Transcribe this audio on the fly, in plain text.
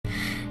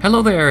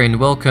Hello there and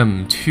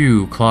welcome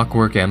to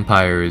Clockwork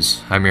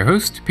Empires. I'm your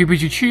host,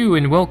 PPG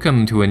and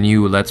welcome to a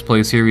new Let's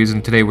Play series,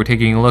 and today we're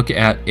taking a look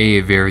at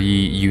a very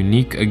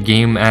unique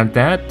game at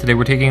that. Today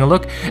we're taking a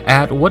look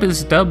at what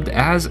is dubbed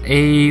as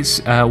a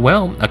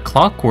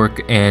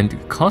clockwork and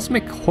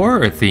cosmic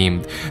horror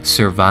themed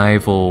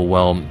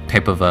survival,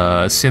 type of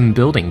a sim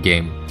building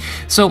game.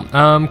 So,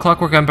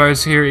 Clockwork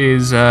Empires here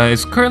is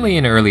currently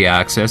in early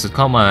access. It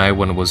caught my eye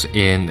when it was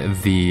in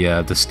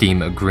the Steam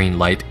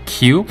greenlight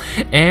queue,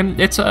 and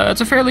it's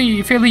a fairly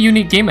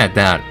unique game at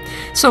that.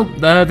 So,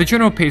 the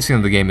general pacing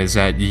of the game is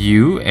that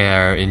you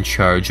are in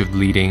charge of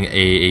leading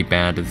a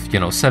band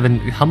of 7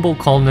 humble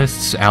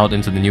colonists out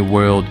into the new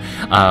world,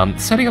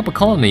 setting up a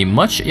colony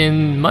much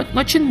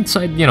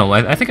inside.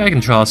 I think I can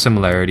draw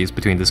similarities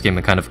between this game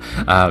and kind of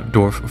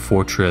Dwarf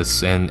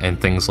Fortress and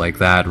things like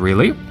that,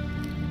 really.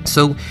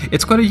 So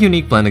it's quite a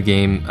unique blend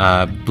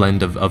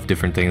of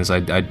different things.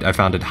 I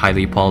found it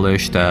highly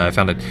polished. I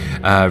found it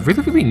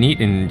really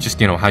neat in just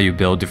how you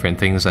build different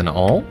things and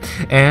all,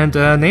 and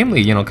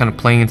namely kind of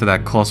playing into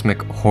that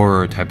cosmic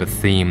horror type of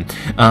theme.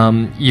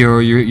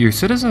 Your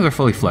citizens are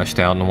fully fleshed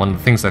out, and one of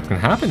the things that can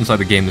happen inside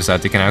the game is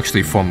that they can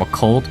actually form a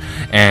cult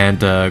and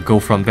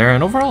go from there.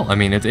 And overall, I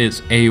mean, it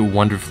is a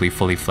wonderfully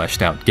fully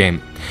fleshed out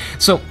game.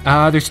 So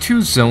there's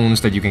 2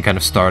 zones that you can kind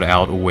of start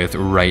out with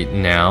right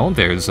now.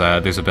 There's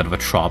a bit of a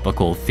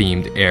tropical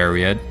themed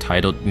area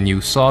titled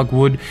New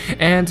Sogwood,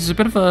 and there's a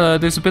bit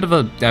of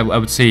a I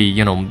would say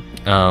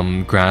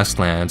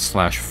grassland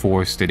 /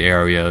 forested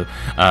area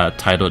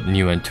titled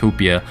New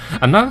Antopia.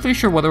 I'm not really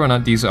sure whether or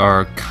not these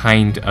are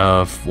kind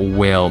of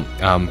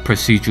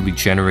procedurally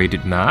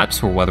generated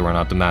maps, or whether or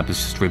not the map is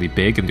just really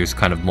big and there's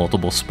kind of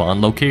multiple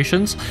spawn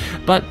locations,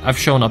 but I've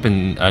shown up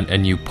in a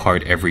new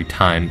part every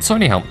time. So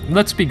anyhow,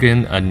 let's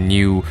begin a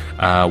new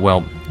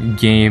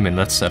game, and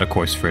let's set a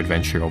course for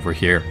adventure over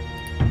here.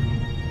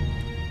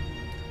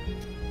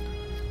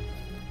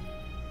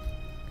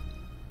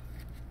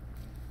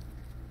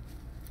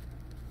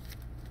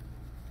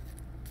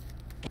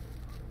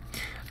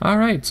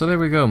 Alright, so there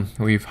we go.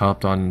 We've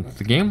hopped on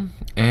the game,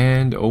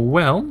 and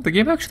the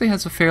game actually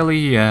has a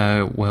fairly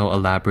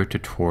elaborate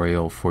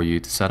tutorial for you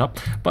to set up,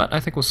 but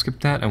I think we'll skip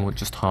that and we'll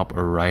just hop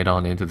right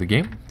on into the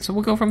game. So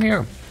we'll go from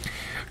here.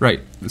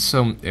 Right,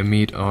 so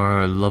meet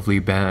our lovely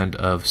band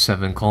of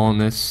 7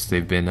 colonists.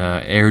 They've been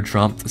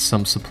airdropped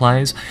some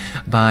supplies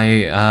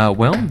by,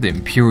 the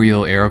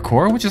Imperial Air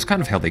Corps, which is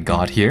kind of how they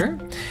got here.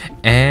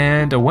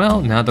 And,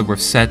 now that we're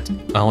set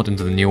out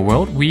into the new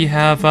world, we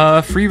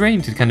have free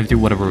reign to kind of do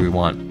whatever we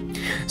want.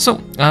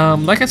 So,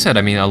 like I said,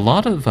 I mean, a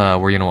lot of,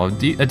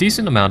 a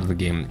decent amount of the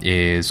game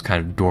is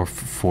kind of Dwarf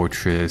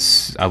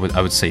Fortress, I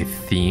would say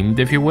themed,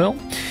 if you will.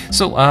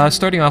 So,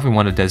 starting off, we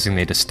want to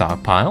designate a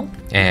stockpile,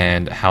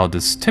 and how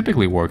this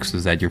typically works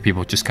is that your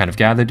people just kind of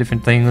gather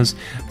different things,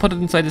 put it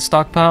inside the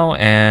stockpile,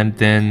 and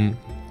then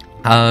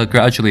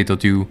gradually they'll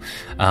do,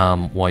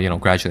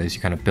 gradually as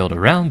you kind of build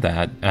around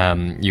that,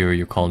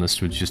 your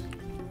colonists would just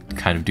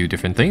kind of do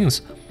different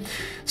things.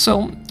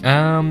 So,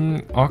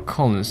 our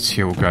colonists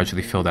here will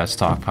gradually fill that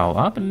stockpile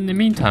up, and in the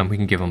meantime, we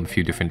can give them a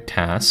few different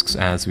tasks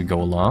as we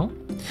go along.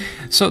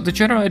 So, the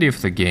general idea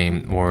for the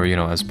game, or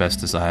as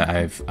best as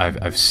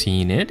I've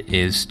seen it,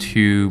 is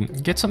to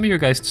get some of your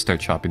guys to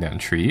start chopping down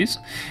trees,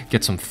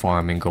 get some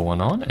farming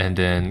going on, and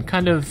then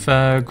kind of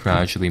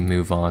gradually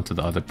move on to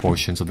the other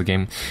portions of the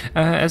game.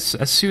 As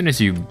soon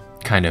as you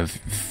kind of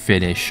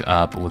finish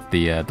up with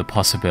the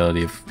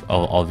possibility of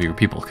all of your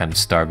people kind of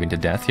starving to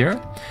death here.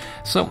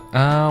 So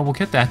we'll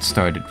get that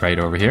started right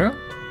over here,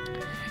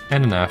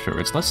 and then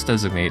afterwards let's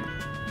designate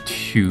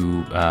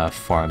 2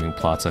 farming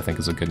plots. I think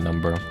is a good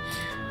number.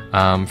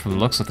 From the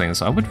looks of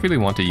things, I would really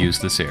want to use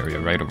this area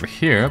right over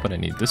here, but I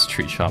need this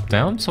tree chopped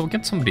down, so we'll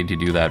get somebody to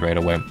do that right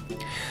away.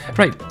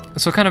 Right,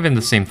 so kind of in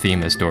the same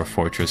theme as Dwarf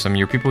Fortress. I mean,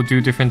 your people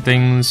do different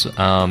things.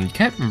 You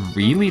can't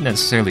really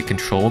necessarily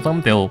control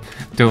them. They'll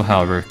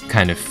however,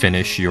 kind of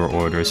finish your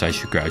orders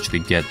as you gradually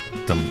get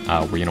them,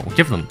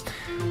 give them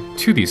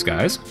to these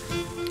guys.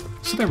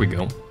 So there we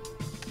go.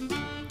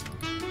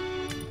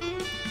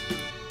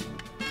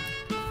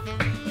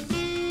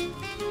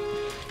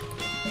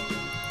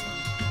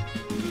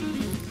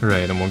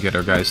 Right, and we'll get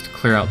our guys to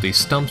clear out these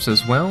stumps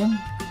as well,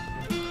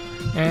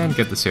 and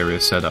get this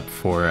area set up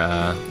for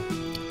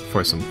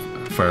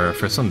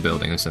some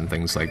buildings and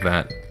things like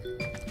that.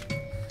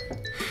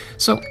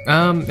 So,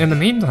 in the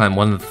meantime,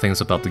 one of the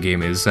things about the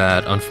game is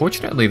that,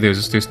 unfortunately,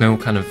 there's no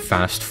kind of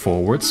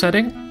fast-forward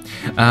setting,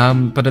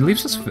 but it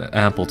leaves us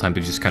ample time to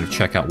just kind of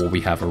check out what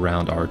we have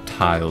around our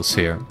tiles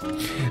here.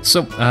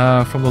 So,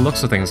 from the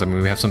looks of things, I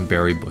mean, we have some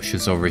berry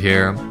bushes over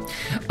here.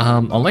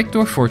 Unlike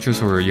Dwarf Fortress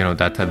or,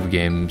 that type of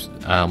games,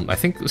 I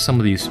think some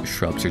of these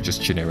shrubs are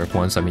just generic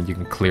ones. I mean, you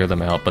can clear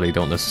them out, but they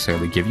don't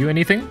necessarily give you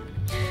anything.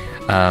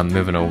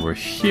 Moving over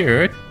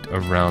here,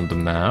 around the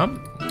map,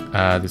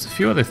 there's a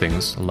few other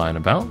things lying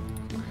about.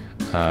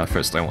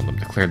 First, I want them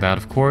to clear that,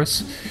 of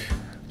course.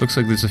 Looks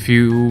like there's a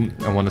few,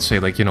 I want to say,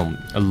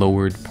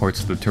 lowered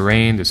parts of the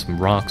terrain. There's some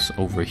rocks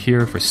over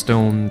here for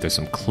stone. There's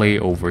some clay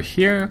over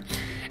here.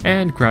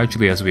 And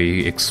gradually, as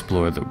we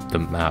explore the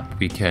map,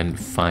 we can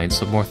find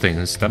some more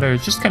things that are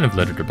just kind of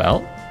littered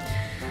about.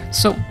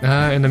 So,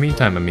 in the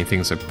meantime, I mean,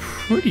 things are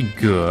pretty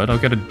good. I'll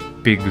get a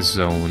big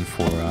zone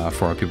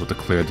for our people to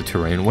clear the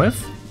terrain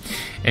with.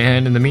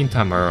 And in the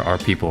meantime, our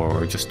people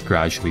are just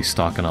gradually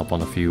stocking up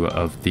on a few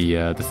of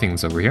the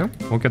things over here.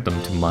 We'll get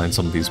them to mine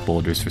some of these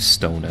boulders for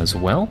stone as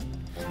well.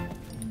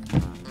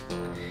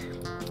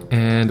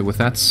 And with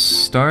that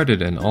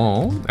started and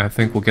all, I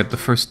think we'll get the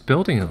first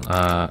building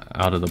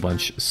out of the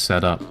bunch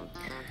set up.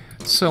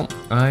 So,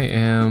 I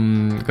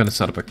am going to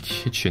set up a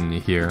kitchen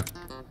here.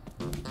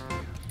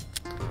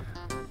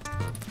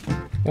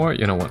 Or,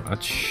 you know what,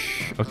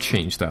 I'll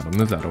change that. I'll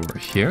move that over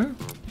here.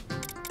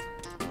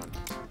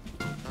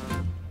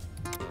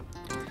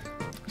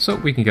 So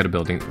we can get a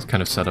building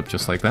kind of set up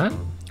just like that.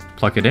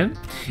 Plug it in.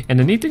 And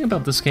the neat thing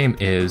about this game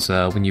is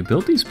when you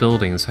build these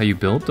buildings, how you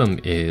build them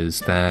is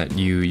that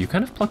you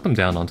kind of plug them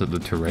down onto the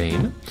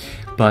terrain.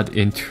 But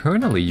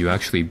internally, you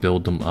actually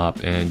build them up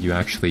and you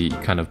actually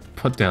kind of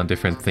put down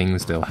different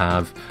things they'll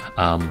have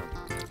on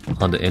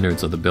the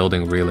innards of the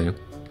building, really.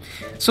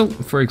 So,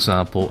 for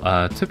example,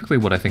 typically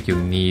what I think you'll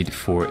need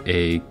for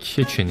a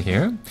kitchen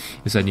here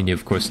is that you,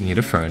 of course, need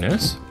a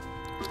furnace.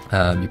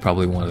 You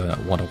probably want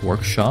a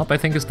workshop, I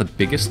think is the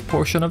biggest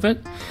portion of it.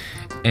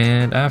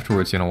 And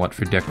afterwards, you know what,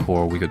 for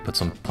decor, we could put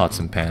some pots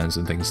and pans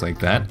and things like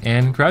that.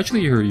 And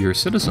gradually your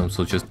citizens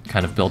will just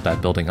kind of build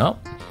that building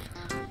up.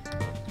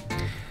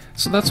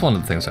 So that's one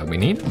of the things that we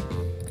need.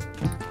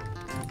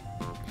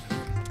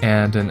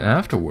 And then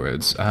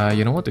afterwards,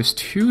 you know what, there's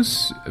two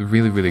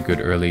really good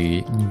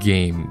early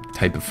game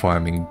type of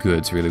farming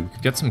goods, really. We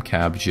could get some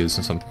cabbages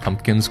and some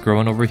pumpkins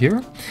growing over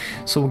here.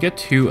 So we'll get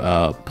two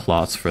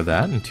plots for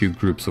that, and two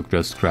groups will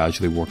just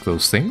gradually work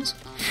those things.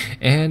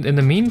 And in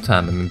the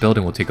meantime, I mean,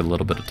 building will take a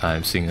little bit of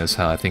time, seeing as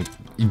how I think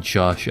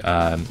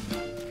Joshua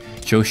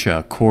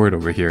Cord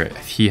over here,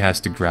 he has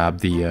to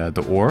grab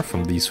the ore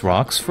from these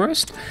rocks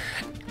first.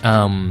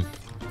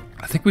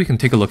 I think we can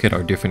take a look at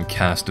our different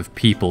cast of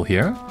people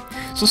here.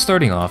 So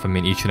starting off, I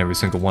mean, each and every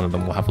single one of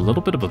them will have a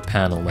little bit of a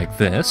panel like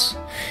this.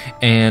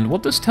 And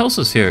what this tells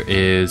us here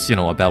is, you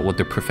know, about what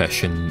their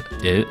profession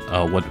is,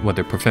 what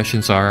their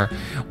professions are,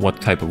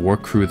 what type of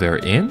work crew they're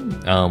in,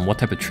 what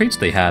type of traits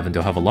they have, and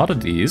they'll have a lot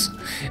of these,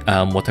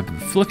 what type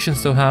of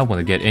afflictions they'll have when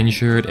they get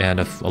injured, and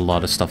a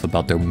lot of stuff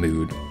about their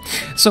mood.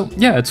 So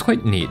yeah, it's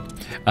quite neat.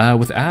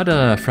 With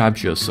Ada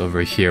Frabius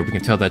over here, we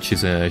can tell that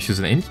she's an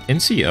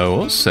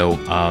NCO, so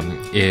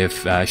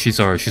if she's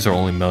our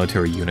only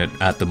military unit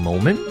at the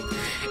moment,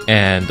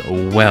 and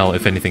well,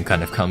 if anything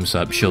kind of comes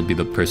up, she'll be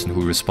the person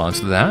who responds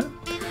to that.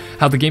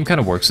 How the game kind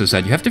of works is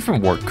that you have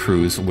different work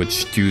crews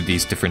which do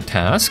these different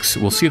tasks.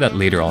 We'll see that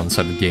later on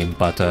inside the game,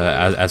 but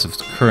as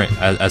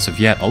of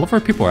yet, all of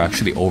our people are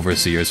actually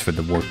overseers for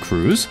the work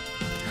crews.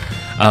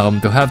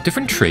 They'll have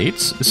different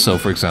traits. So,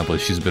 for example,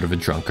 she's a bit of a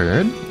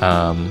drunkard.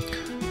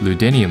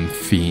 Ludenium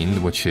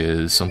Fiend, which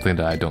is something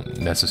that I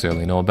don't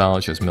necessarily know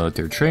about. She has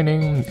military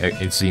training,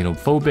 it's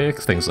xenophobic,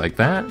 things like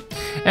that.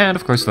 And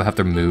of course they'll have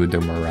their mood,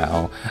 their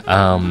morale.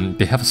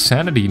 They have a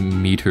sanity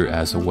meter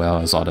as well,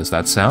 as odd as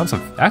that sounds.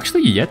 I've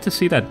actually yet to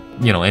see that,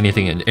 you know,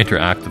 anything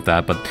interact with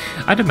that, but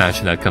I'd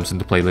imagine that comes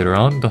into play later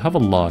on. They'll have a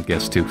log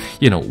as to,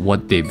 you know,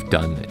 what they've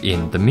done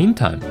in the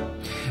meantime.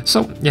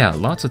 So yeah,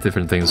 lots of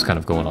different things kind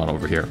of going on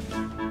over here.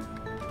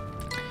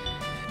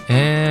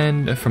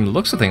 And from the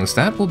looks of things,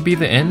 that will be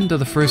the end of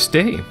the first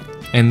day.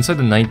 And inside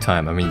the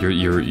nighttime, I mean,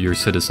 your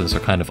citizens are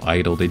kind of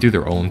idle. They do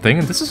their own thing,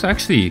 and this is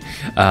actually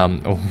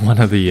one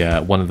of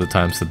the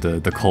times that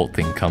the cult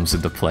thing comes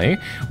into play.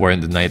 Where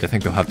in the night, I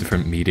think they'll have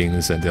different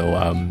meetings, and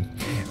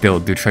they'll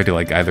try to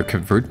like either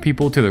convert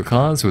people to their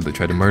cause, or they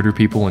try to murder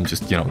people, and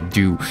just, you know,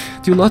 do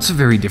lots of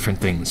very different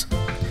things.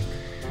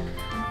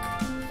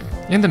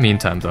 In the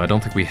meantime, though, I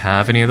don't think we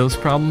have any of those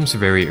problems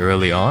very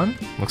early on.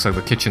 Looks like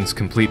the kitchen's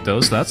complete, though,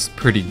 so that's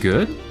pretty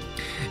good.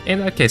 In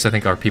that case, I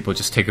think our people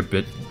just take a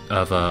bit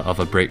of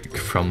a break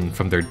from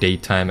their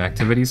daytime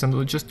activities, and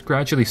they'll just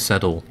gradually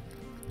settle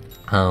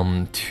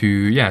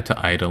to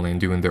idling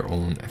and doing their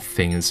own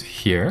things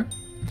here.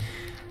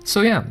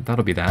 So yeah,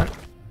 that'll be that.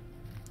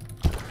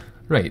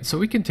 Right, so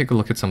we can take a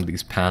look at some of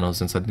these panels,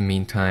 and so in the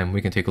meantime,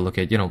 we can take a look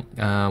at, you know,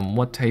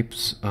 what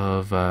types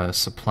of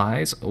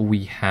supplies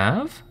we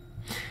have.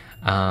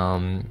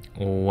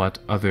 What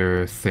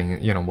other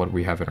thing, you know, what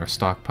we have in our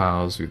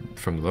stockpiles.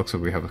 From the looks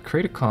of it, we have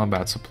creative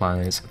combat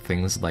supplies,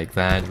 things like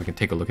that. We can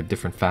take a look at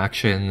different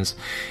factions,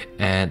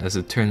 and as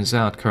it turns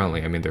out,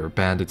 currently, I mean, there are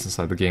bandits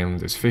inside the game,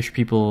 there's fish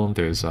people,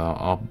 there's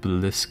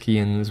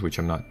obeliskians, which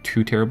I'm not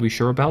too terribly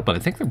sure about, but I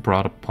think they're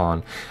brought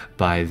upon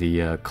by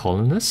the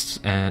colonists,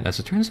 and as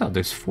it turns out,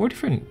 there's 4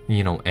 different,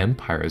 you know,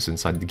 empires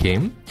inside the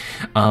game.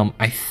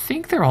 I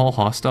think they're all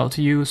hostile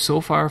to you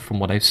so far from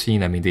what I've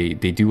seen. I mean,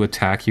 they do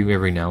attack you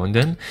every now and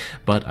then,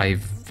 but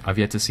I've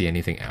yet to see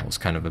anything else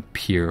kind of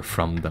appear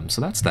from them.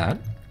 So that's that.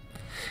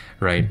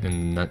 Right,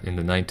 in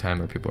the nighttime,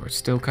 where people are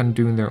still kind of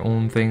doing their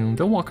own thing.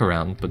 They'll walk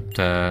around, but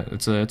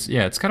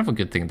it's kind of a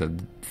good thing that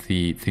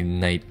the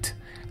night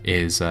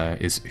is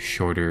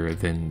shorter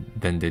than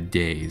the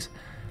days.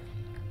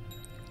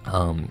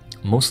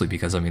 Mostly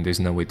because, I mean, there's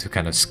no way to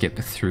kind of skip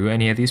through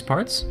any of these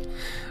parts.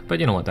 But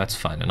you know what, that's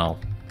fine and all.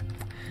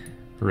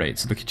 Right,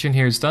 so the kitchen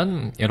here is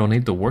done. It'll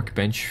need the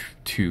workbench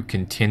to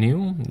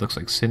continue. Looks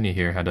like Sydney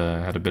here had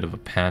a bit of a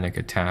panic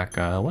attack.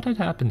 What had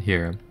happened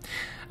here?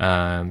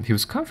 He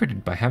was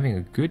comforted by having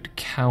a good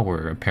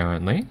cower,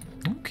 apparently.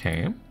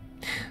 Okay.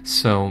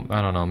 So,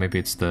 I don't know, maybe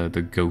it's the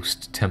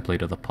ghost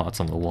template of the pots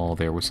on the wall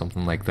there or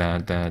something like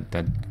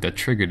that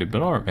triggered it,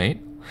 but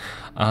alright.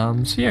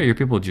 So yeah, your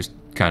people just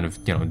kind of,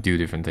 you know, do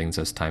different things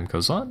as time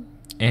goes on.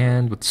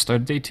 And with the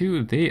start of day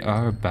 2, they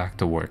are back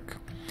to work.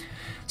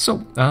 So,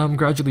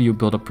 gradually you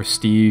build up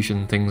prestige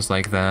and things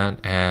like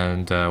that,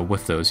 and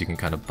with those you can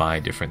kind of buy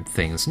different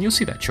things, and you'll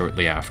see that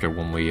shortly after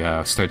when we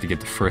start to get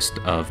the first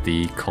of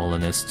the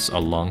colonists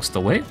alongst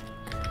the way.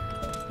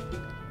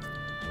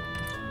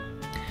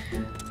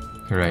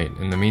 Right,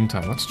 in the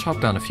meantime, let's chop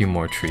down a few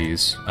more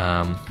trees,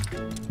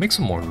 make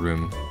some more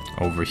room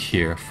over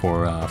here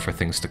for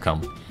things to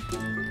come.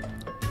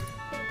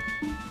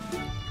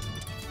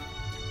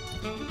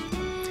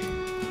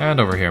 And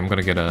over here, I'm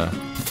gonna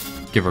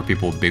give our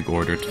people a big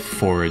order to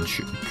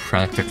forage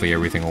practically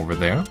everything over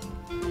there.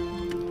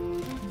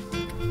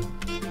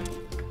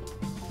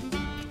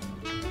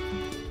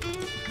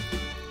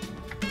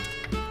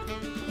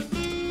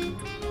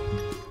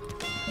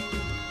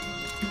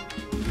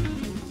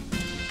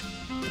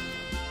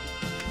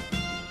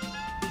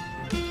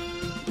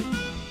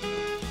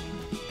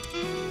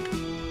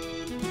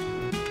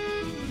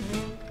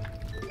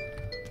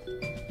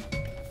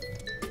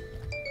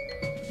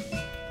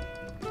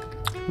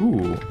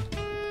 Ooh.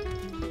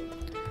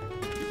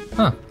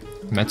 Huh.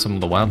 Met some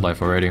of the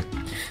wildlife already.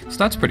 So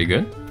that's pretty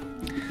good.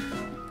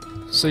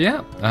 So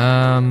yeah,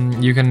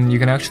 you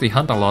can actually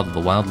hunt a lot of the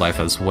wildlife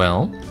as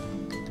well.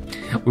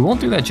 We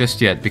won't do that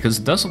just yet because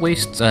it does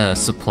waste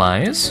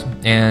supplies,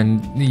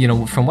 and you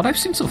know, from what I've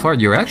seen so far,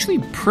 you're actually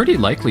pretty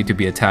likely to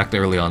be attacked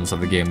early on in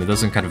the game. It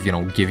doesn't kind of, you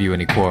know, give you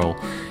any quarrel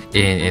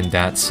in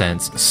that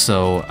sense.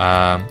 So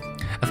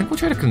I think we'll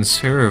try to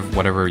conserve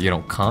whatever, you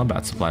know,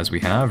 combat supplies we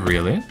have,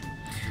 really.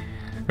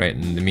 Right,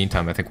 in the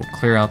meantime, I think we'll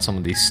clear out some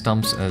of these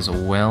stumps as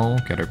well,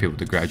 get our people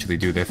to gradually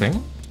do their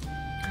thing.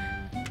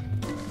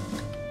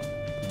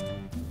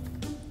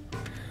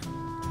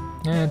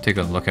 And take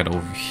a look at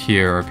over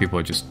here, our people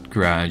are just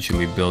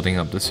gradually building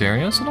up this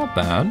area, so not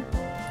bad.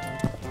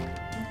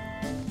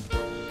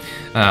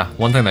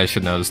 One thing that I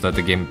should note is that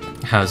the game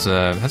has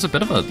a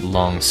bit of a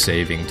long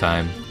saving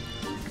time.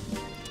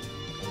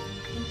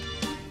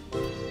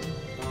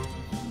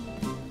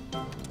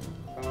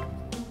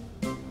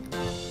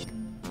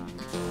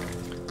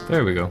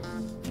 There we go.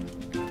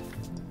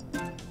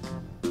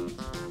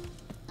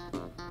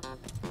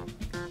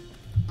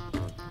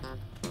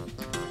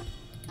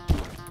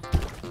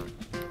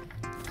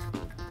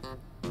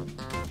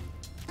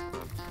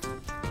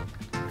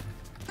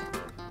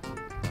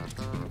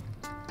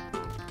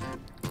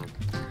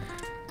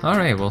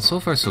 Alright, well, so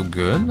far so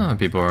good.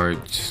 People are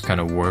just kind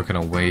of working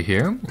away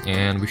here,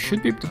 and we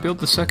should be able to build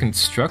the second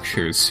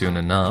structure soon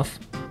enough.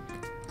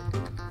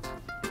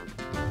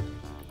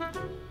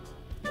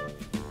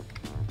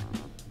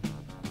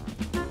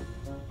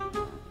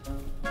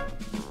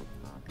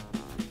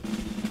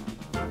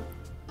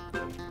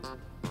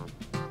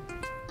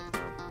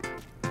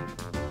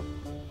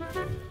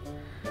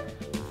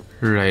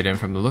 Right, and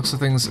from the looks of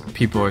things,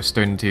 people are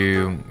starting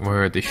to,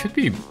 where they should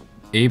be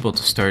able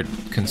to start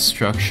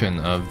construction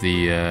of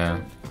the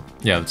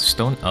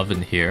stone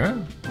oven here.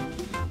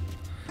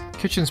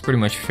 Kitchen's pretty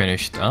much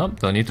finished up.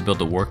 They'll need to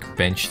build a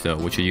workbench though,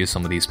 which will use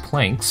some of these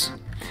planks.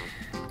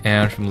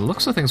 And from the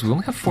looks of things, we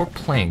only have 4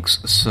 planks,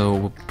 so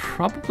we'll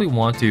probably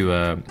want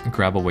to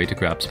grab a way to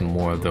grab some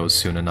more of those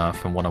soon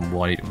enough. And what I'm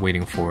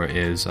waiting for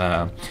is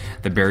the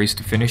berries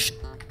to finish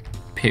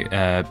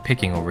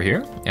picking over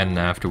here, and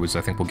afterwards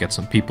I think we'll get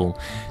some people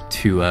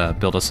to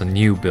build us a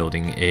new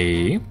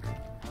building,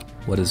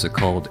 what is it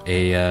called?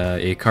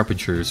 A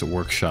carpenter's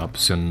workshop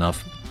soon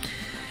enough.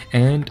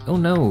 And, oh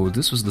no,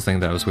 this was the thing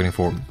that I was waiting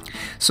for.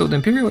 So the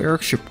Imperial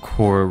Airship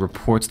Corps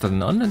reports that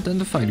an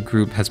unidentified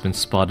group has been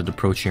spotted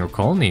approaching your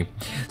colony.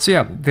 So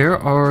yeah, there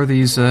are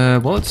these,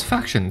 well, it's a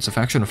faction. It's a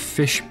faction of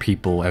fish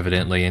people,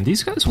 evidently, and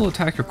these guys will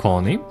attack your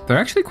colony. They're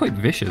actually quite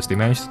vicious. They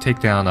managed to take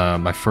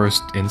down my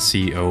first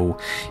NCO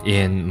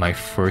in my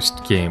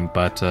first game,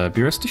 but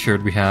be rest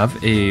assured we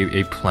have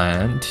a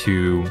plan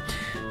to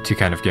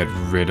kind of get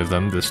rid of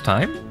them this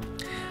time.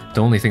 The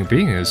only thing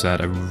being is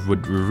that I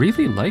would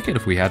really like it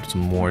if we had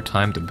some more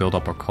time to build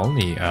up our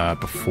colony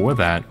before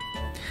that,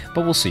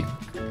 but we'll see.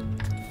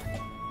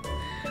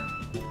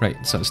 Right,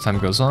 so as time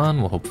goes on,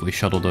 we'll hopefully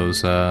shuttle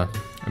those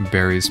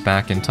berries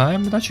back in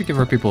time. That should give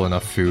our people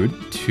enough food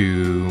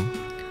to,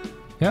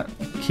 yeah,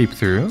 keep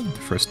through the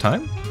first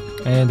time.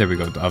 And there we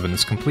go, the oven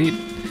is complete.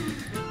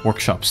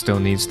 Workshop still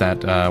needs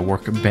that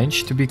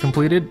workbench to be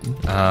completed,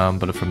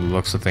 but from the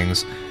looks of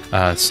things,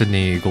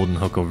 Sydney Golden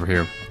Hook over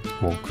here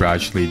will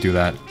gradually do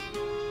that.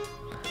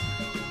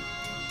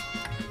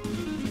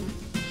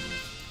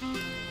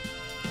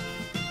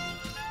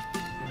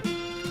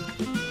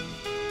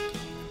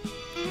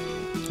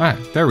 Ah,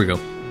 there we go.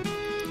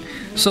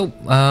 So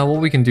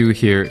what we can do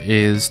here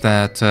is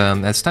that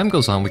as time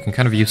goes on, we can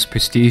kind of use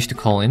prestige to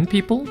call in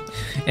people,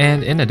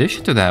 and in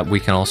addition to that, we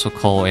can also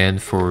call in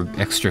for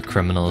extra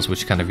criminals,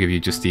 which kind of give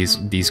you just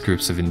these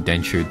groups of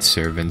indentured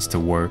servants to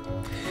work.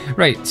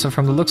 Right. So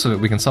from the looks of it,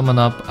 we can summon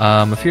up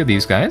a few of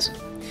these guys.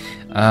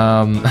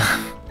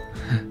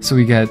 So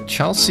we get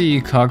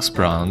Chelsea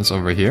Cogsbronze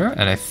over here,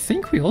 and I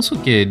think we also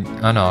get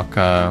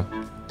Anok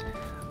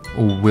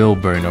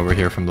Wilburn over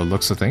here from the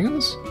looks of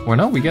things. Or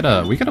no, we get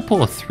a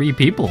pull of 3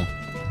 people.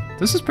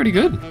 This is pretty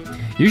good.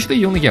 Usually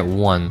you only get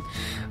 1,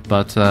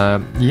 but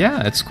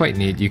yeah, it's quite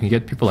neat. You can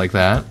get people like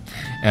that,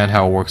 and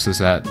how it works is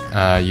that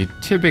you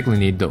typically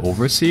need the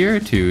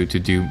overseer to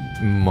do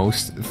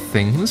most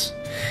things.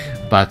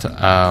 But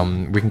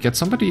we can get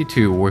somebody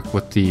to work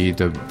with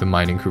the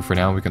mining crew for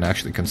now. We can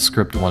actually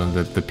conscript one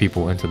of the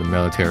people into the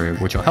military,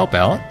 which will help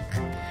out.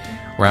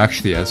 Or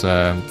actually, as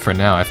for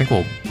now, I think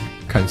we'll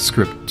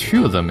conscript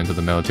 2 of them into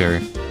the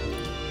military.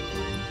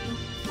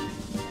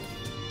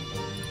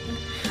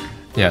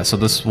 Yeah, so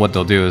this what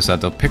they'll do is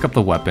that they'll pick up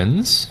the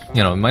weapons.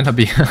 You know, it might not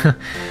be a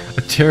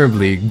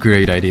terribly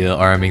great idea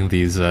arming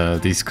these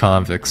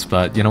convicts,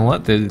 but you know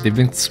what? They've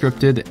been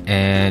conscripted,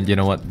 and you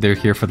know what? They're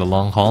here for the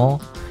long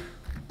haul.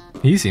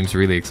 He seems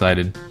really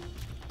excited.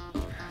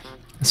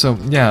 So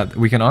yeah,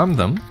 we can arm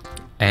them,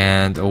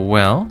 and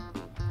well,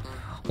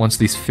 once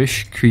these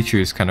fish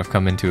creatures kind of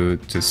come into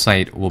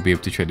sight, we'll be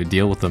able to try to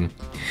deal with them.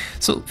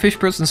 So, fish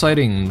person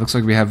sighting. Looks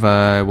like we have,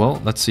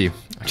 well, let's see.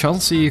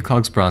 Chelsea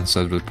Cogsbronze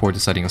says reported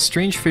sighting a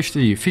strange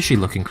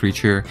fishy-looking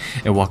creature.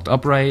 It walked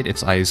upright,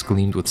 its eyes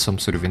gleamed with some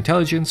sort of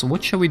intelligence.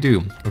 What shall we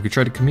do? We can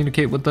try to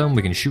communicate with them,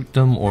 we can shoot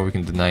them, or we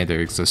can deny their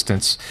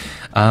existence.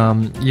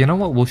 You know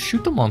what? We'll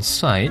shoot them on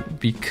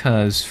sight,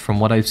 because from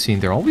what I've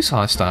seen, they're always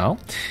hostile.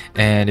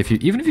 And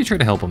even if you try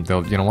to help them,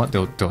 they'll, you know what?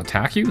 They'll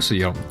attack you. So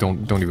you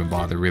don't even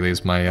bother. Really,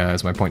 is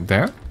my point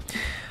there.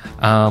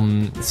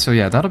 So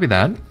yeah, that'll be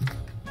that.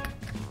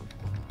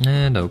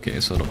 And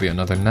okay, so it'll be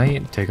another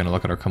night. Taking a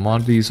look at our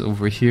commodities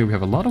over here. We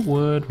have a lot of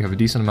wood, we have a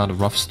decent amount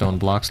of rough stone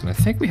blocks, and I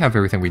think we have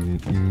everything we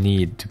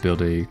need to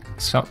build a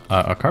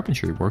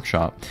carpentry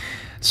workshop.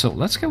 So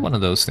let's get one of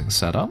those things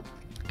set up.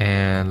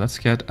 And let's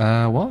get,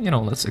 well, you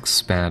know, let's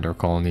expand our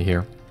colony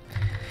here.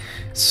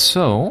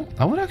 So,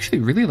 I would actually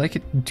really like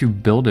it to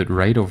build it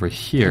right over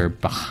here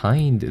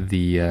behind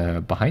the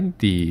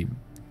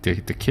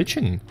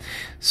kitchen.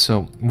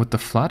 So with the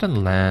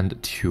flattened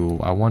land tool,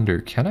 I wonder,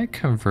 can I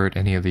convert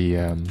any of the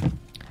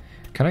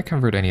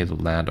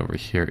land over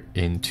here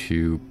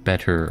into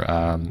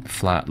better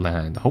flat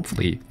land?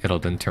 Hopefully it'll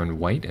then turn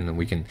white and then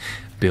we can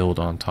build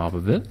on top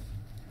of it,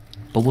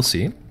 but we'll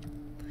see.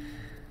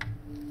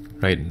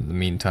 Right, in the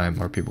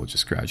meantime, our people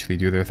just gradually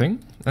do their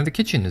thing, and the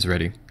kitchen is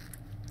ready.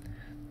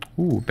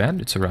 Ooh,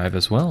 bandits arrive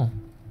as well.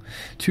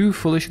 2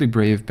 foolishly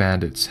brave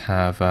bandits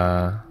have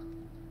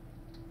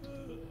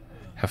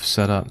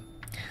set up,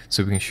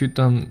 so we can shoot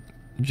them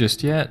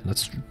just yet.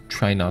 Let's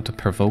try not to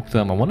provoke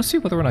them. I want to see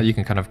whether or not you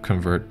can kind of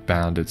convert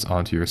bandits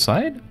onto your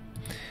side.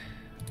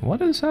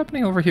 What is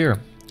happening over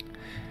here?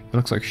 It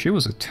looks like she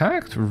was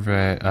attacked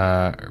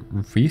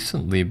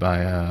recently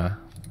by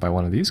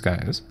one of these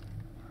guys.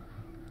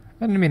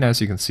 And I mean,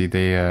 as you can see,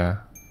 they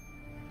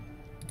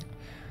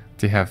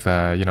have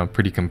you know,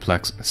 pretty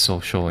complex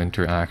social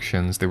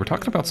interactions. They were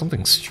talking about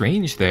something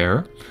strange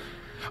there.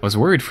 I was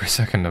worried for a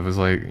second. I was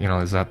like, you know,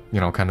 is that,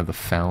 you know, kind of the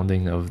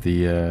founding of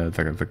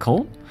the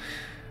cult?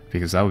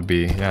 Because that would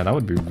be, yeah, that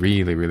would be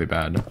really, really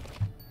bad.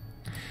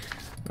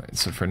 Right,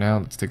 so for now,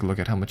 let's take a look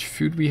at how much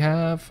food we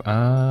have.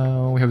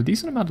 We have a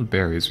decent amount of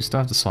berries. We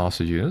still have the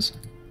sausages.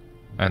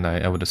 And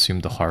I would assume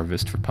the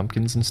harvest for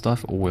pumpkins and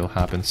stuff will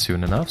happen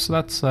soon enough. So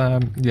that's,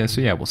 yeah,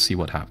 so yeah, we'll see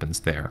what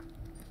happens there.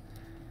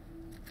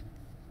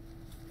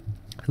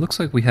 It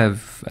looks like we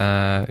have.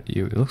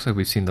 It looks like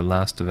we've seen the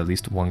last of at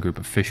least one group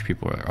of fish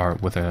people are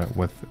with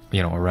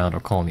you know, around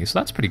our colony, so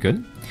that's pretty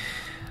good.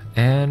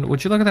 And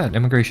would you look at that?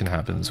 Immigration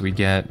happens. We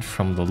get,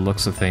 from the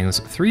looks of things,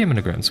 3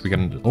 immigrants. We get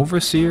an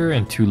overseer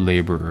and 2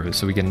 laborers.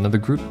 So we get another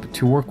group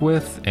to work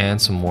with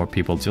and some more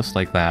people just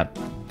like that.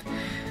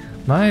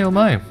 My oh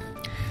my.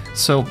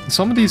 So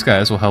some of these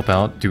guys will help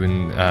out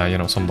doing you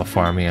know, some of the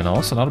farming and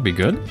all. So that'll be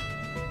good.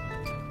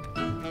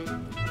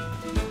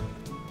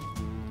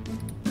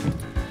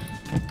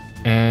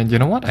 And you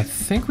know what? I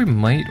think we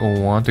might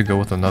want to go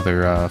with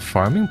another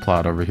farming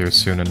plot over here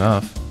soon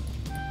enough.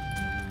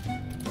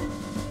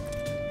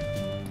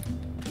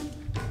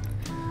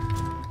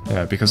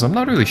 Yeah, because I'm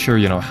not really sure,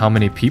 you know, how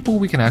many people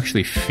we can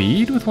actually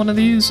feed with one of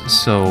these.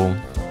 So,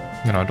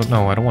 you know, I don't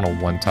know. I don't want a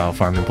 1-tile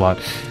farming plot.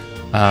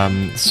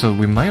 So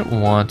we might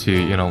want to,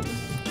 you know,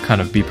 kind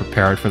of be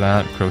prepared for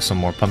that. Grow some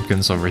more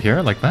pumpkins over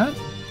here like that.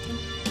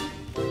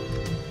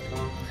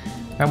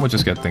 And we'll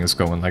just get things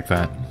going like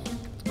that.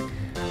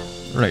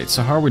 Right,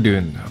 so how are we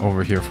doing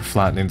over here for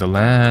flattening the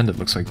land? It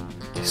looks like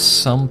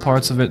some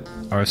parts of it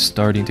are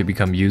starting to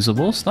become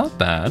usable. It's not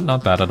bad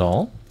at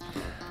all.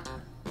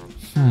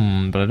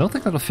 But I don't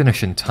think that'll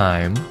finish in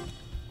time.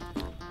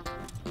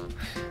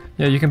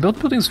 Yeah, you can build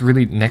buildings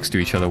really next to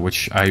each other,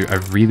 which I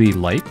really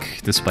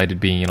like, despite it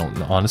being, you know,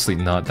 honestly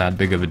not that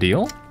big of a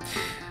deal.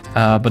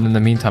 But in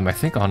the meantime, I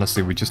think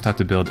honestly we just have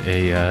to build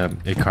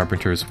a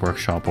carpenter's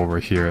workshop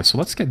over here. So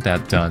let's get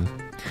that done.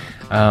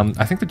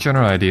 I think the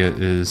general idea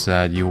is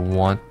that you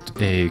want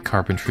a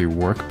carpentry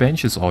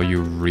workbench is all you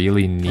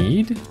really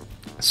need.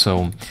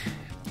 So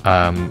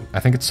I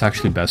think it's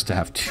actually best to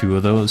have 2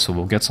 of those, so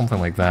we'll get something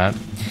like that.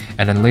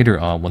 And then later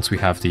on, once we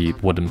have the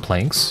wooden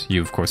planks,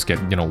 you of course get,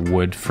 you know,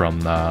 wood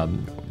from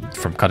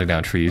cutting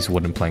down trees,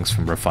 wooden planks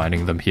from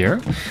refining them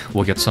here.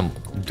 We'll get some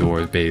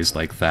door bays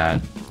like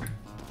that.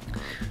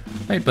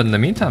 Right, but in the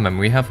meantime, I mean,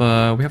 we have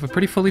a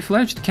pretty fully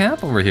fledged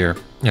camp over here.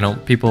 You know,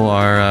 people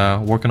are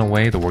working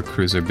away, the work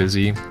crews are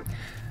busy.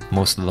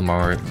 Most of them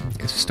are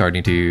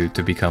starting to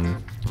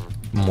become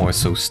more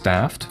so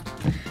staffed.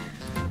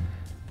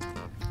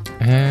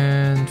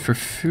 And for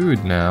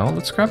food now,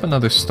 let's grab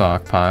another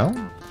stockpile.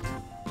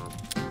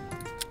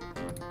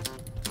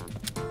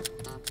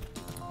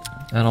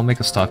 And I'll make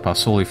a stockpile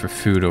solely for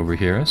food over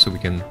here, so we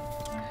can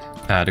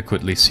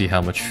adequately see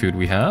how much food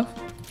we have.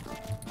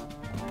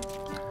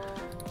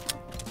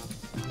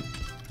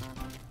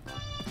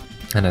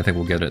 And I think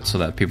we'll get it so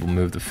that people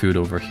move the food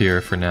over here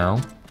for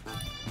now.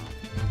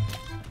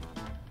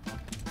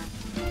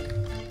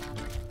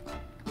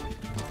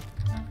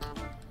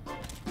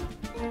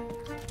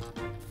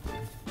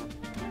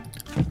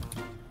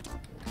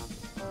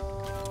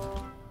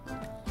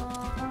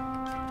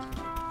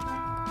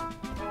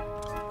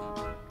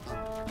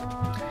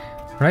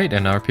 Right,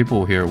 and our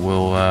people here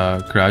will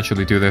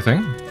gradually do their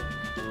thing.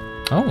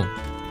 Oh.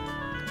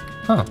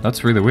 Huh,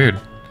 that's really weird.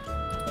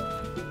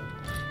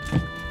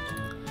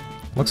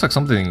 Looks like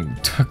something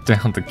took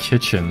down the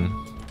kitchen.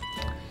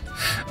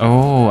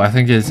 Oh, I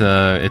think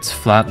it's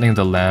flattening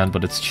the land,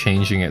 but it's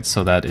changing it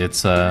so that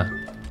it's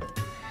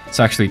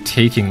actually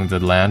taking the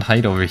land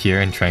height over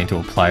here and trying to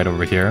apply it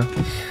over here.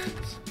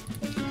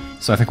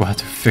 So I think we'll have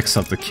to fix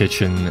up the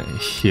kitchen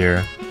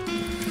here.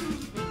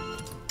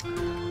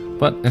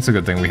 But it's a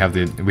good thing we have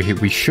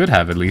we should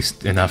have at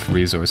least enough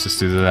resources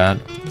to do that.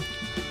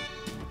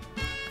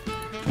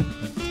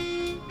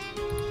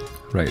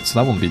 Right, so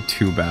that won't be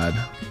too bad.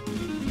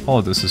 All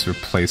of this is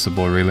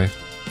replaceable, really.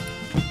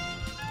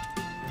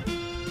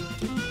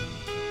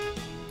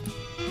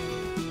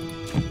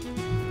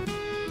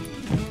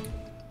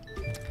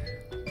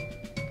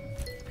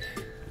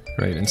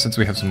 Right, and since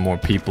we have some more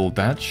people,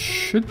 that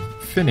should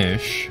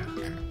finish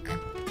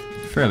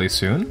fairly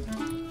soon.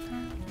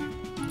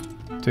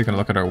 Taking a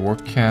look at our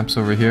work camps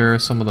over here.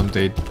 Some of them,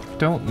 they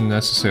don't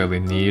necessarily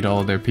need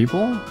all their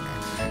people.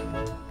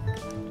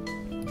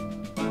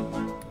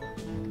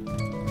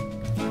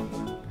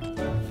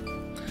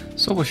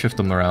 So we'll shift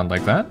them around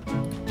like that.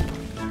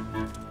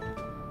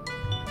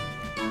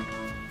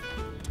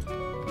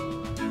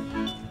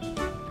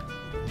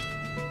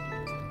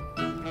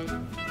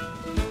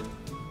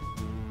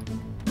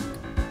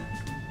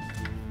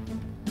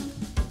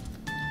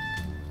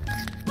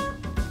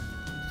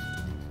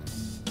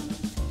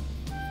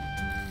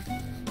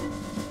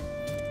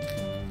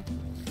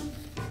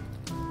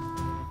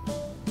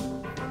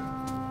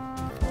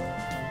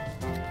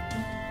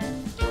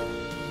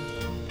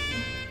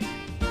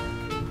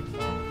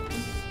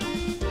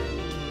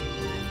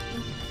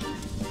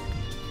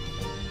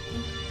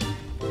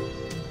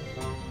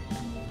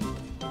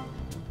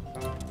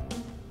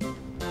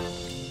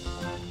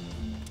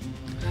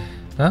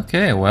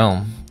 Okay,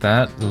 well,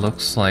 that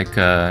looks like,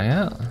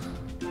 yeah.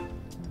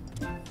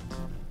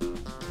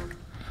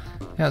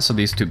 Yeah, so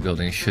these 2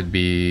 buildings should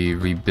be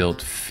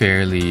rebuilt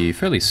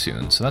fairly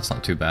soon, so that's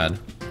not too bad.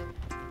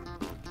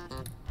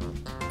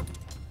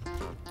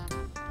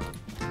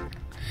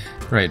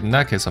 Right, in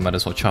that case, I might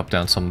as well chop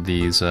down some of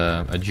these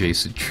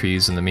adjacent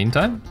trees in the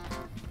meantime.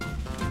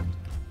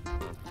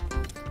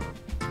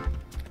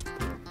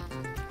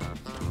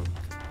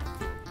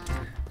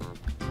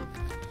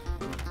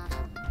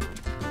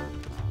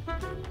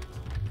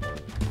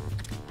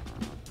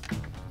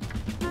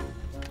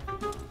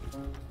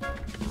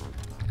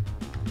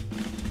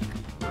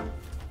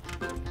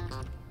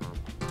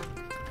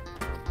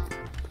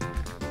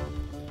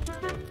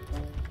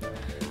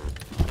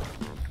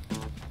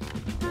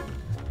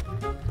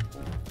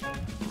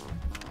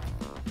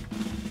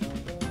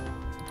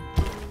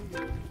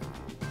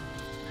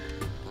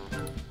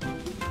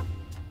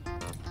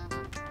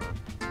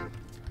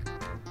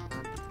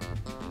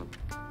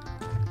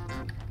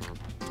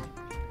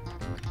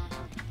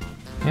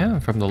 Yeah,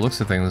 from the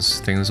looks of things,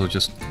 things will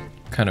just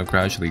kind of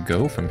gradually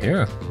go from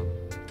here.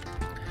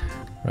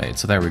 Right,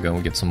 so there we go,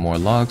 we'll get some more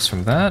logs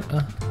from that.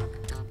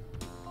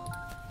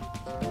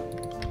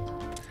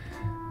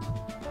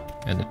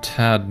 And a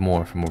tad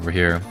more from over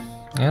here.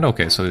 And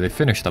okay, so they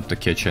finished up the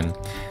kitchen.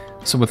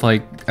 So with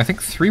like, I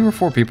think 3 or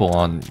 4 people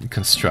on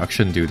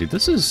construction duty,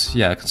 this is,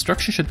 yeah,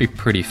 construction should be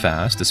pretty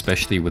fast,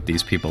 especially with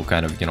these people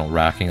kind of, you know,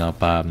 racking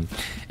up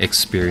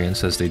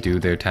experience as they do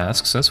their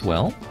tasks as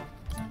well.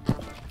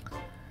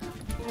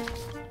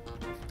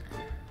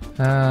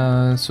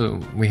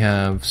 So we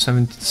have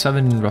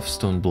seven rough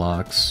stone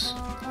blocks,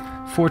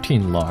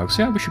 14 logs.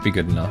 Yeah, we should be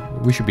good enough.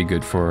 We should be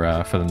good for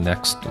the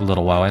next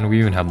little while, and we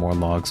even have more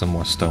logs and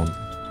more stone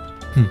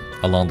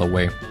along the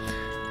way.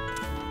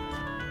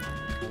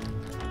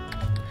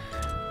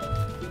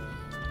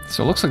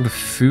 So it looks like the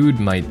food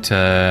might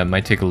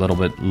take a little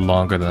bit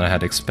longer than I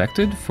had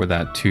expected for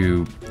that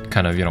to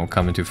kind of, you know,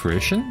 come into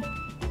fruition.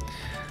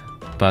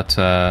 But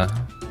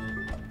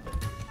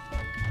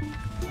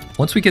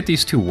once we get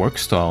these two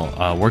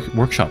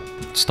workshop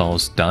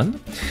stalls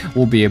done,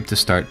 we'll be able to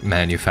start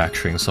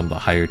manufacturing some of the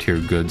higher tier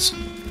goods.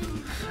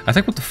 I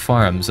think with the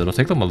farms, it'll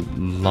take them a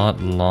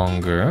lot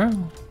longer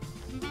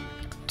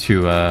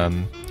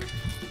to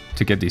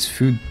get these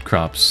food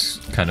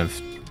crops kind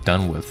of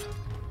done with.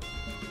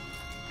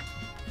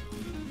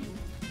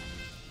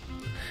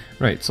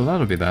 Right, so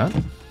that'll be that.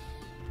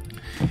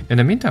 In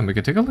the meantime, we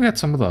can take a look at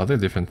some of the other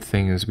different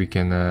things we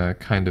can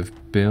kind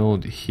of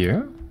build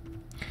here.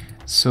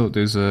 So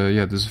there's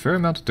a fair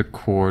amount of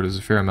decor, there's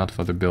a fair amount of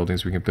other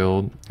buildings we can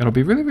build. It'll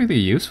be really, really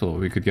useful.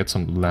 We could get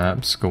some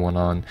labs going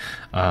on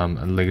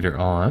later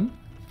on.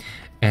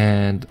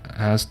 And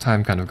as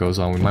time kind of goes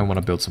on, we might want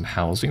to build some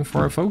housing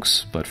for our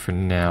folks. But for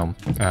now,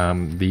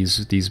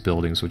 these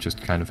buildings will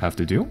just kind of have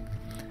to do.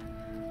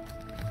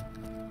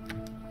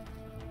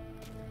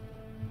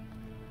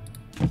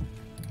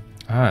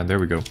 Ah, there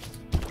we go.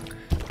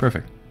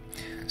 Perfect.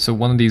 So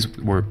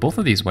both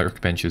of these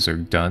workbenches are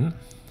done.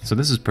 So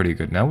this is pretty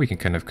good. Now we can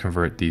kind of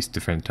convert these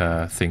different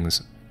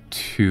things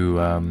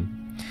to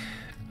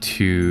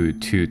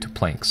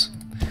planks.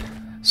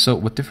 So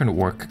with different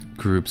work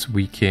groups,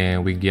 we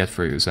get,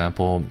 for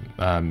example,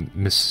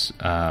 Miss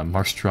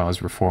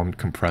Marstraw's reformed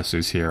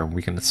compressors here.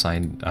 We can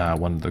assign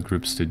one of the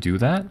groups to do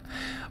that.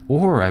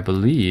 Or I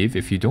believe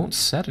if you don't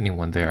set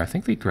anyone there, I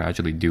think they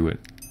gradually do it.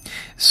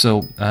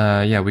 So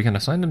yeah, we can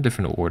assign them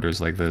different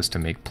orders like this to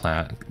make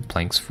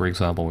planks, for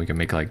example. We can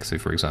make, like, say,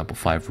 for example,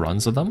 5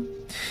 runs of them.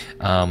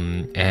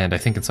 And I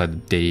think inside the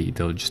day,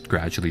 they'll just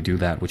gradually do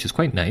that, which is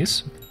quite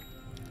nice.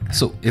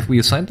 So if we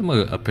assign them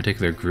a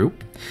particular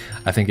group,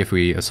 I think if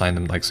we assign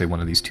them, like, say,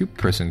 one of these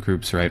 2-person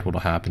groups, right, what'll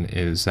happen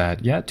is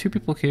that, yeah, 2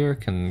 people here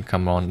can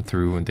come on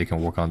through and they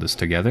can work on this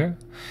together.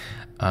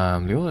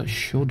 The old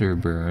shoulder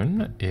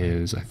burn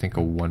is, I think, a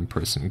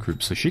 1-person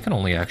group, so she can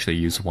only actually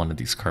use one of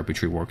these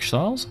carpentry work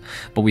styles.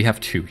 But we have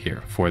 2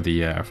 here for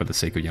the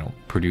sake of, you know,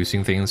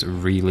 producing things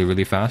really,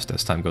 really fast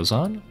as time goes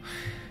on.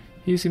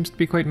 He seems to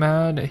be quite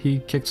mad. He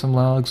kicked some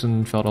logs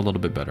and felt a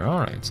little bit better. All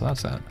right, so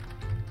that's that.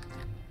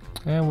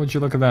 And would you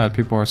look at that?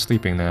 People are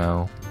sleeping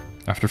now.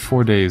 After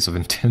 4 days of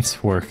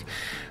intense work,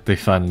 they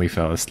finally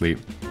fell asleep.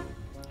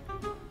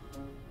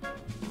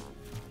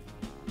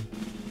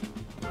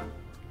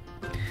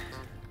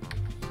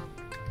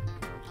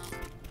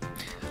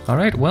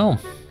 Alright, well,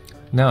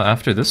 now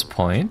after this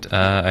point,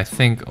 I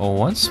think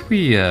once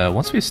we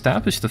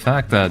establish the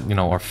fact that, you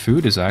know, our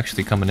food is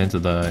actually coming into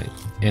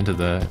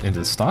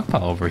the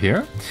stockpile over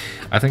here,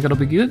 I think it'll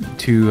be good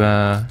to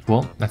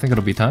well, I think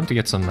it'll be time to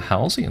get some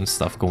housing and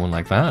stuff going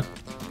like that.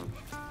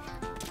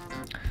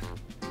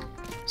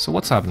 So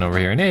what's happening over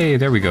here? And hey,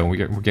 there we go.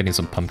 We're getting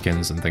some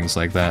pumpkins and things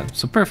like that.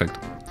 So perfect.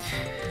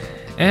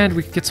 And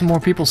we can get some more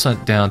people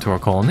sent down to our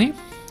colony.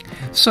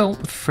 So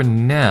for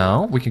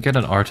now, we can get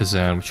an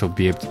artisan, which will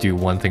be able to do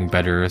one thing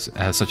better,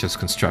 such as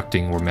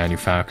constructing or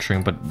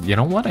manufacturing. But you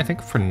know what? I think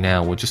for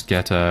now, we'll just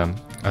get a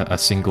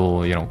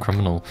single, you know,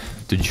 criminal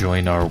to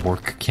join our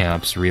work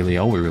camps. Really,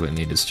 all we really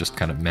need is just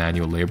kind of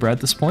manual labor at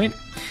this point.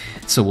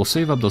 So we'll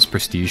save up those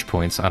prestige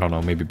points. I don't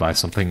know, maybe buy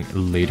something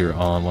later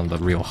on, one of the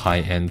real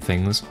high-end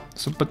things.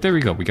 So, but there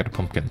we go. We got a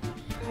pumpkin.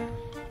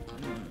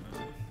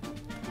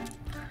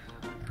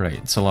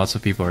 Right. So lots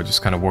of people are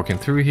just kind of working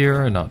through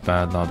here. Not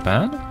bad. Not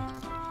bad.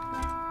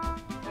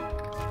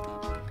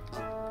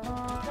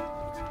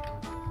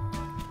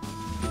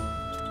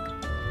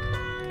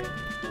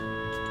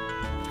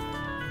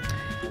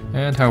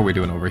 And how are we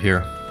doing over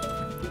here?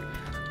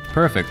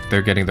 Perfect,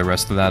 they're getting the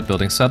rest of that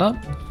building set up.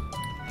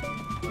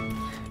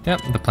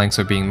 Yep, the planks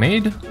are being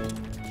made.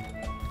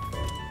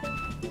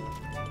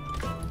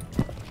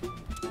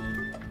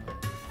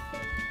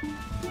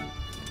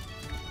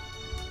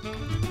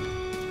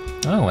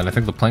 Oh, and I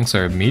think the planks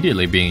are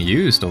immediately being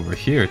used over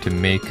here to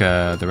make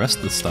the rest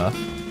of the stuff.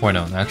 Or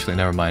no, actually,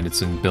 never mind,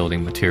 it's in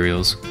building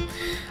materials.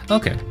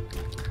 Okay,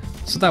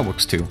 so that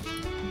works too.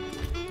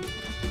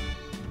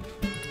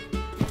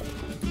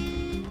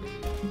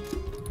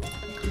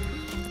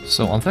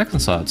 So on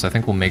Theckensods, I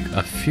think we'll make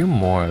a few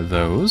more of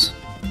those.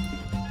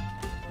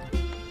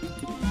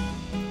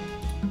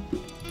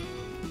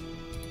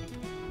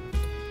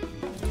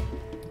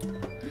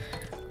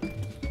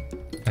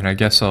 And I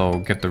guess I'll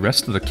get the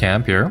rest of the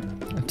camp here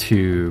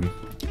to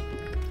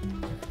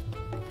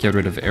get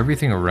rid of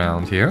everything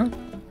around here.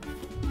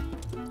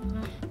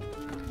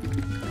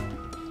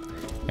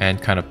 And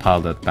kind of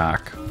pile that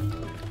back.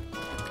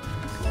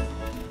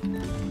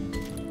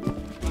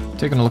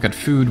 Taking a look at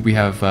food, we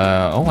have,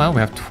 oh wow, we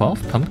have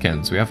 12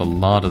 pumpkins. We have a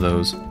lot of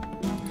those.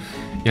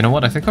 You know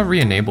what, I think I'll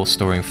re-enable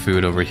storing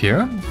food over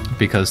here,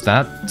 because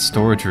that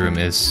storage room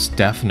is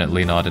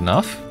definitely not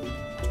enough.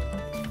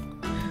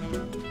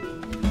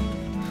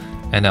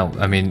 And now,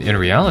 I mean, in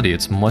reality,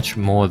 it's much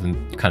more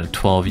than kind of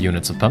 12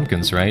 units of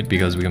pumpkins, right?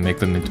 Because we can make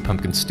them into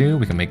pumpkin stew.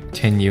 We can make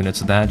 10 units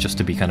of that just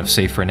to be kind of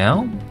safe for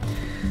now.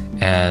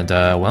 And,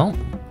 well,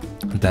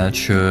 that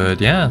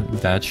should, yeah,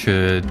 that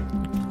should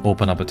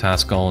open up a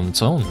task all on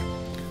its own.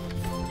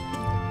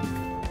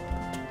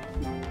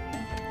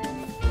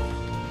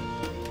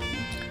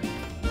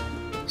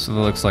 So it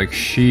looks like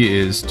she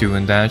is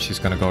doing that. She's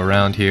gonna go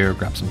around here,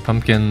 grab some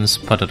pumpkins,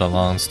 put it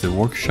along to the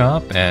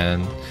workshop,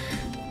 and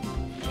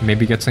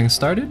maybe get things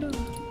started?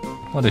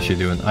 What is she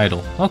doing?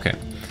 Idle. Okay.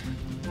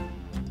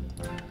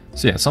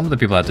 So yeah, some of the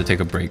people had to take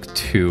a break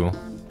too.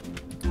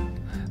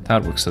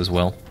 That works as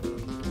well.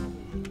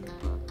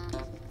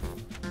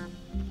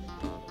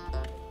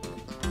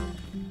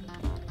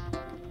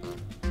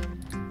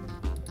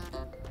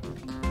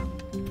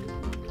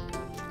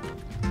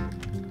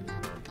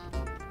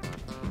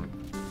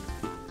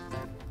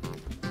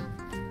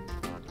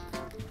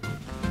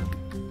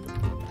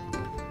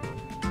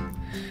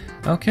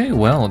 Okay,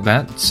 well,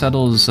 that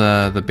settles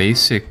the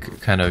basic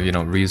kind of,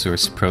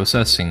 resource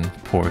processing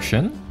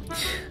portion.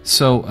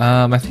 So,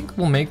 I think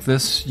we'll make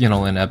this,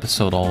 an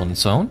episode all on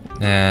its own.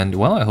 And,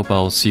 well, I hope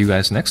I'll see you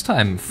guys next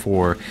time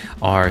for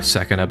our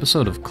second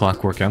episode of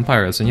Clockwork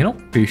Empires.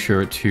 And, be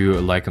sure to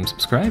like and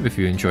subscribe if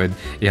you enjoyed,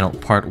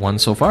 part 1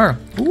 so far.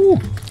 Ooh,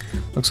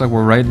 looks like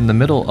we're right in the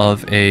middle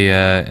of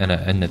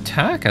an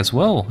attack as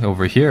well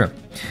over here.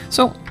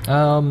 So,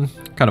 kind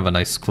of a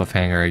nice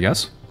cliffhanger, I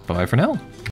guess. Bye for now.